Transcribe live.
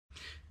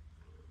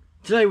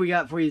Today we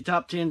got for you the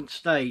top 10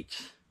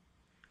 states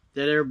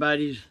that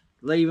everybody's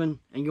leaving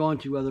and going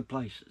to other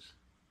places.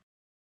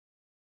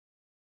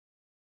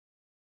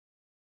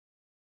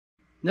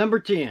 Number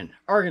 10,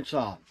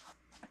 Arkansas.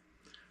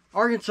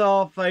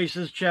 Arkansas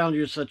faces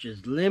challenges such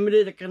as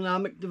limited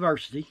economic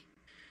diversity,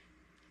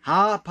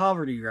 high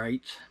poverty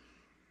rates,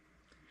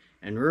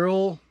 and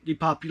rural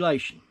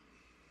depopulation.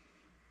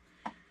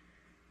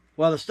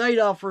 While the state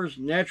offers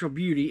natural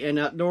beauty and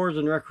outdoors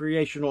and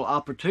recreational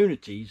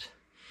opportunities,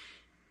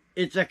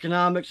 its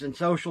economics and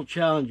social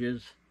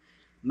challenges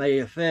may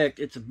affect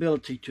its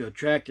ability to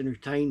attract and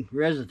retain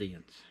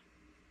residents.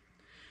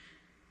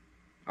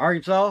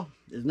 Arkansas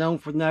is known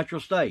for the natural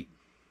state,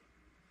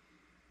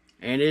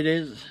 and it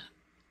is,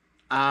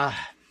 I've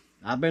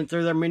been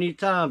through there many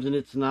times, and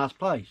it's a nice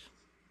place.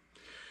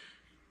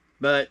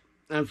 But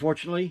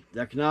unfortunately, the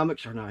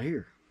economics are not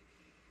here.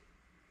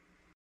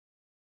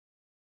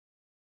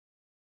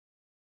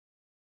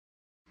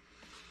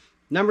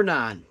 Number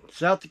 9,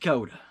 South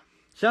Dakota.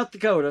 South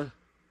Dakota,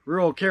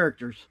 rural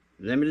characters,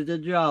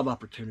 limited job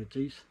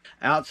opportunities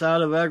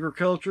outside of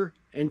agriculture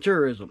and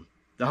tourism.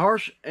 The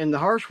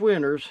harsh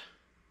winters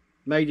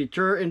may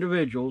deter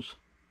individuals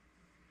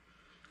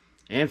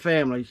and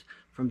families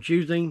from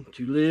choosing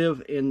to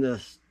live in the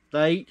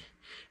state.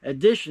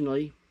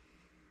 Additionally,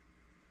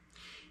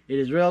 it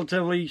is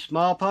relatively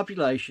small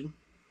population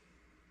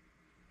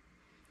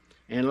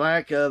and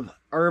lack of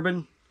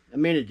urban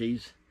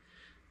amenities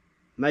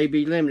may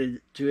be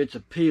limited to its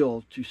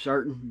appeal to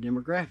certain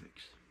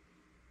demographics.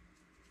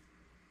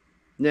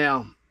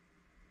 Now,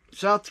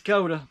 South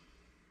Dakota,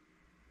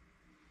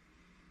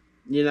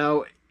 you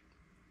know,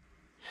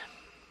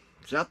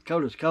 South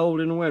Dakota's cold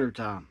in the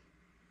wintertime.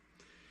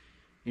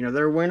 You know,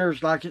 their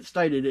winters, like it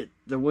stated,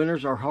 the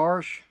winters are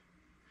harsh,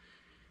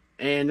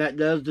 and that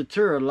does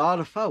deter a lot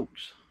of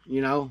folks,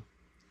 you know.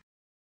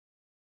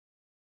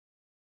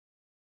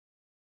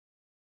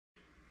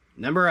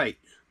 Number 8,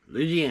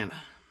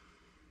 Louisiana.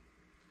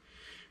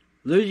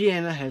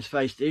 Louisiana has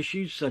faced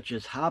issues such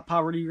as high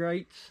poverty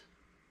rates,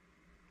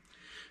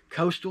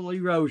 coastal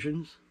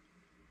erosions,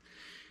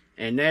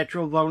 and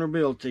natural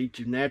vulnerability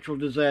to natural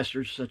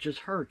disasters such as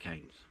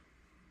hurricanes.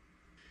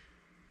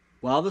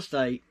 While the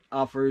state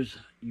offers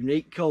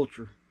unique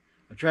culture,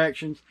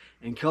 attractions,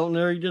 and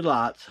culinary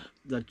delights,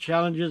 the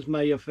challenges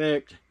may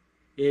affect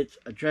its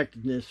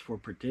attractiveness for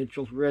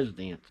potential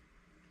residents.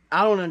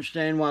 I don't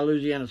understand why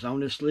Louisiana's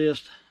on this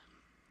list,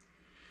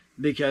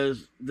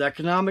 because the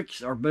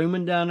economics are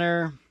booming down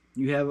there.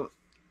 You have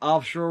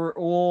offshore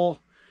oil.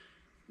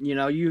 You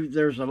know,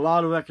 there's a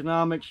lot of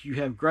economics. You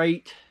have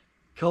great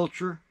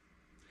culture.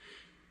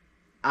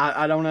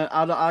 I don't know.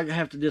 I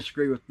have to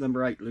disagree with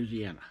number 8,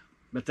 Louisiana,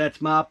 but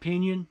that's my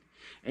opinion,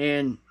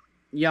 and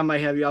y'all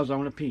may have y'all's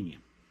own opinion.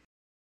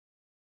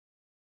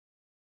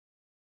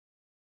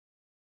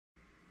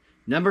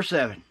 Number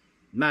 7,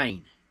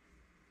 Maine.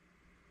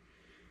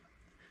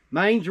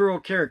 Maine's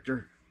rural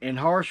character and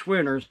harsh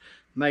winters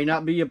may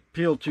not be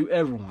appealed to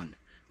everyone,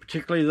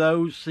 particularly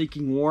those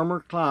seeking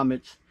warmer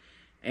climates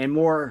and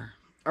more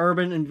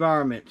urban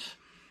environments.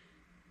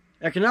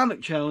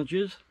 Economic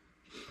challenges,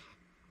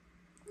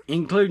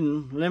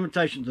 including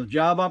limitations of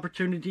job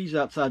opportunities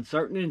outside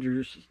certain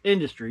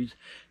industries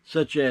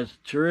such as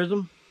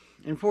tourism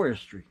and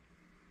forestry,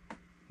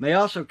 may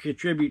also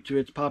contribute to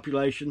its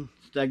population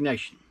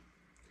stagnation.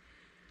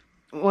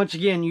 Once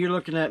again, you're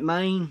looking at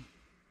Maine.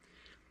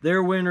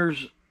 Their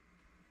winters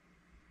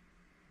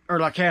are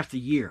like half the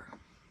year,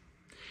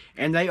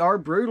 and they are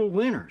brutal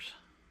winters.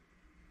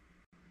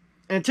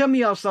 And tell me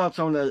y'all's thoughts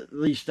on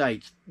these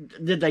states.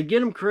 Did they get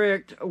them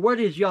correct?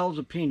 What is y'all's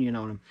opinion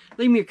on them?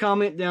 Leave me a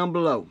comment down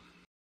below.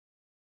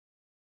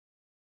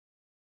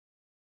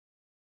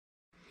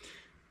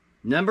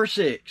 Number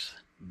 6,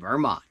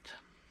 Vermont.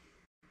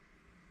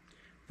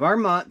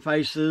 Vermont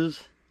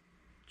faces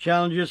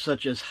challenges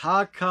such as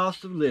high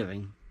cost of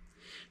living,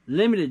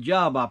 limited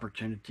job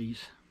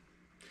opportunities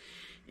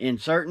in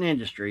certain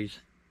industries.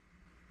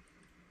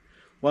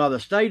 While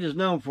the state is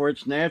known for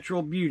its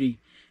natural beauty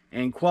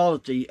and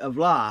quality of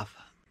life,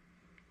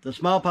 the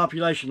small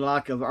population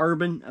lack of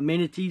urban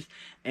amenities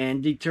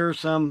and deter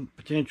some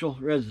potential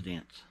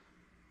residents.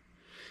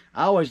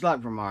 I always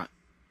liked Vermont.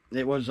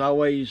 It was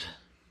just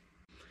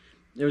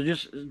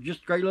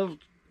great little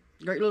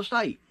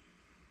state.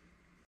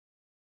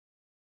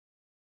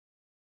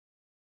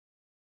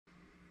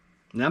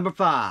 Number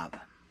 5,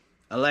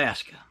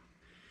 Alaska.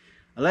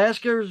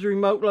 Alaska's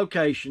remote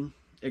location,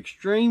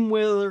 extreme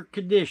weather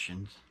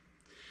conditions,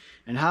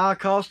 and high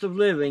cost of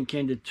living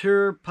can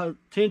deter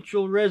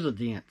potential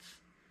residents.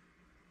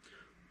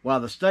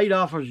 While the state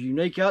offers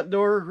unique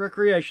outdoor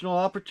recreational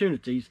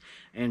opportunities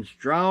and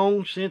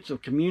strong sense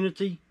of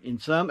community in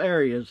some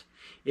areas,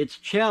 its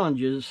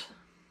challenges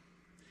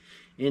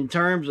in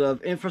terms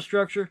of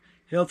infrastructure,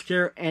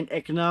 healthcare, and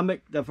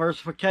economic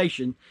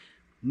diversification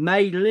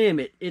may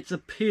limit its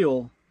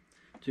appeal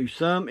to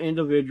some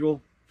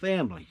individual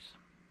families.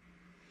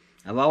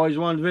 I've always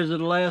wanted to visit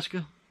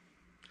Alaska.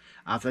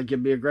 I think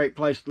it'd be a great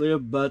place to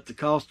live, but the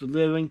cost of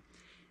living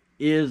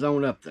is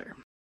on up there.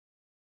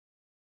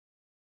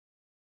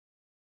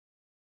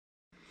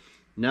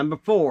 Number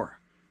 4,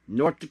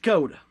 North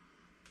Dakota.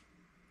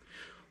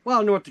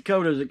 While North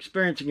Dakota is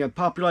experiencing a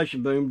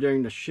population boom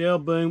during the shale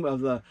boom of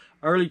the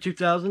early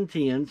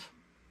 2010s,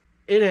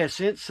 it has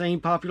since seen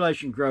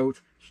population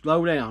growth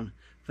slow down.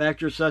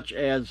 Factors such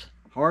as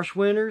harsh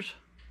winters,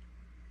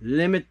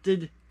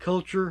 limited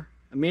culture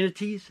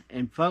amenities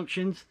and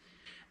functions,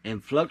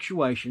 and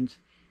fluctuations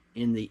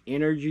in the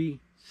energy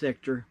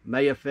sector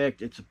may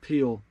affect its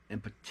appeal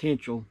and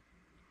potential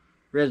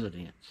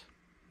residents.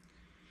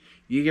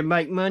 You can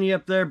make money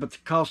up there, but the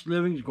cost of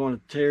living is going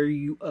to tear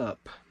you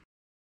up.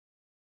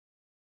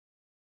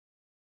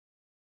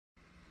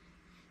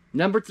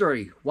 Number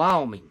 3,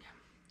 Wyoming.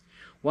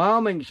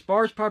 Wyoming's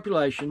sparse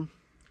population,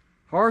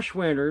 harsh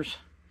winters,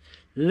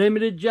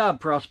 limited job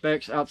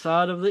prospects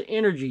outside of the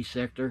energy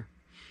sector,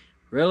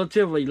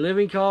 relatively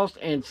living costs,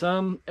 and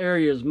some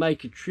areas may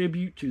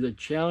contribute to the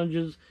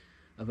challenges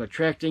of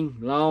attracting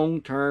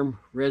long-term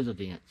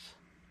residents.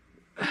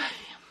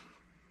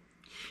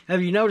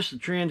 Have you noticed the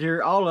trend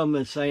here? All of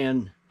them is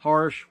saying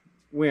harsh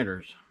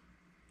winters.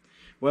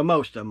 Well,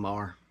 most of them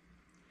are.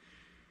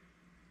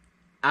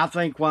 I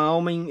think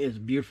Wyoming is a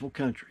beautiful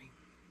country.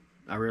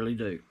 I really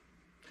do.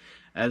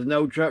 As an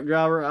old truck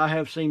driver, I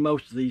have seen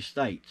most of these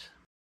states.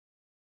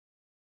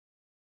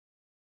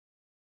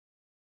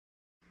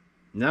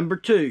 Number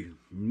 2,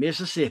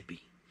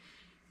 Mississippi.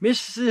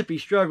 Mississippi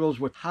struggles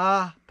with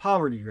high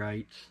poverty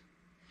rates,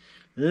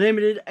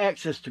 limited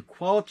access to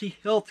quality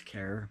health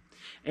care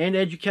and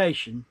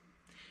education,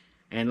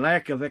 and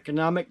lack of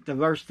economic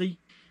diversity.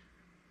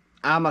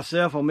 I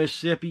myself on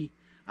Mississippi,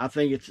 I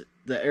think it's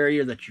the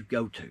area that you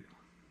go to.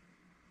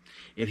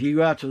 If you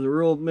go out to the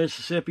rural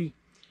Mississippi,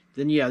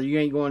 then yeah, you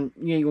ain't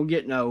gonna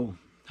get no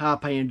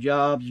high-paying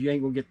jobs. You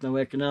ain't gonna get no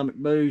economic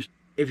boost.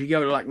 If you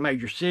go to like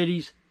major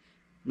cities,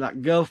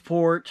 like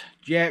Gulfport,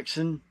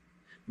 Jackson,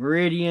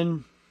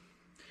 Meridian,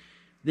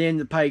 then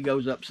the pay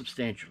goes up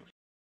substantially.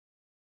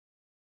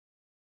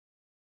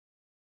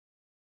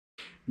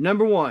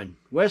 Number 1,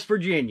 West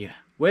Virginia.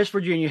 West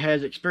Virginia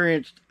has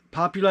experienced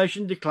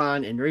population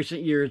decline in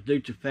recent years due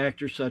to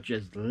factors such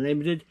as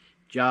limited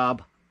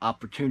job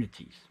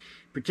opportunities,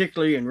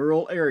 particularly in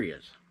rural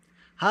areas,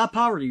 high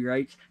poverty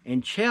rates,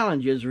 and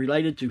challenges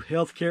related to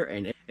healthcare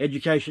and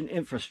education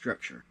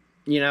infrastructure.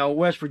 You know,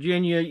 West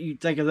Virginia, you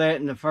think of that,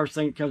 and the first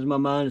thing that comes to my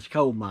mind is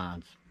coal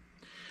mines.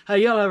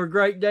 Hey, y'all have a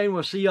great day, and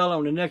we'll see y'all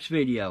on the next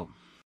video.